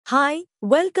Hi,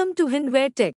 welcome to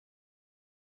Hindware Tech.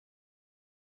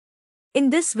 In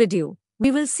this video,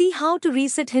 we will see how to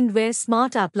reset Hindware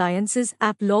Smart Appliances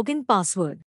App login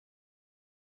password.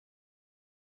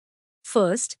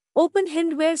 First, open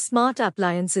Hindware Smart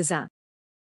Appliances App.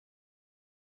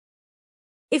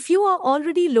 If you are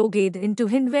already logged into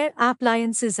Hindware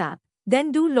Appliances App,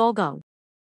 then do log out.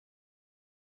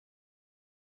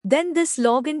 Then this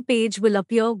login page will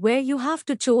appear where you have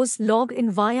to choose log in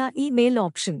via email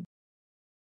option.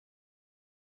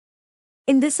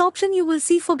 In this option you will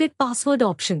see forget password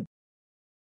option.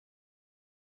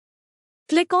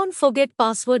 Click on forget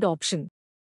password option.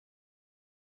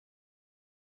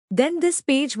 Then this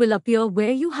page will appear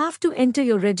where you have to enter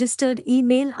your registered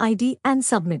email ID and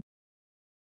submit.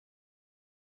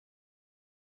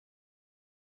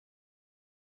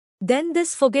 Then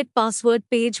this forget password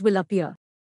page will appear,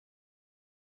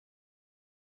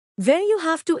 where you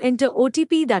have to enter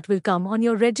OTP that will come on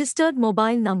your registered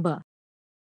mobile number.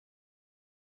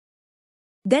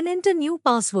 Then enter new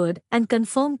password and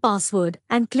confirm password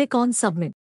and click on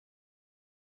submit.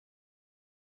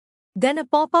 Then a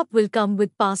pop-up will come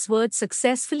with password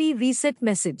successfully reset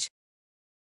message.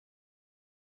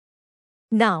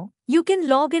 Now, you can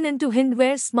log in into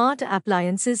Hindware Smart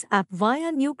Appliances app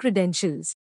via new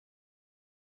credentials.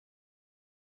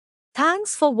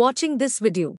 Thanks for watching this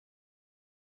video.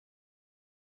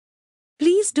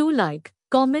 Please do like,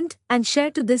 comment and share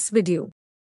to this video.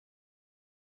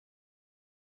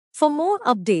 For more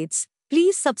updates,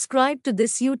 please subscribe to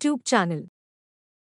this YouTube channel.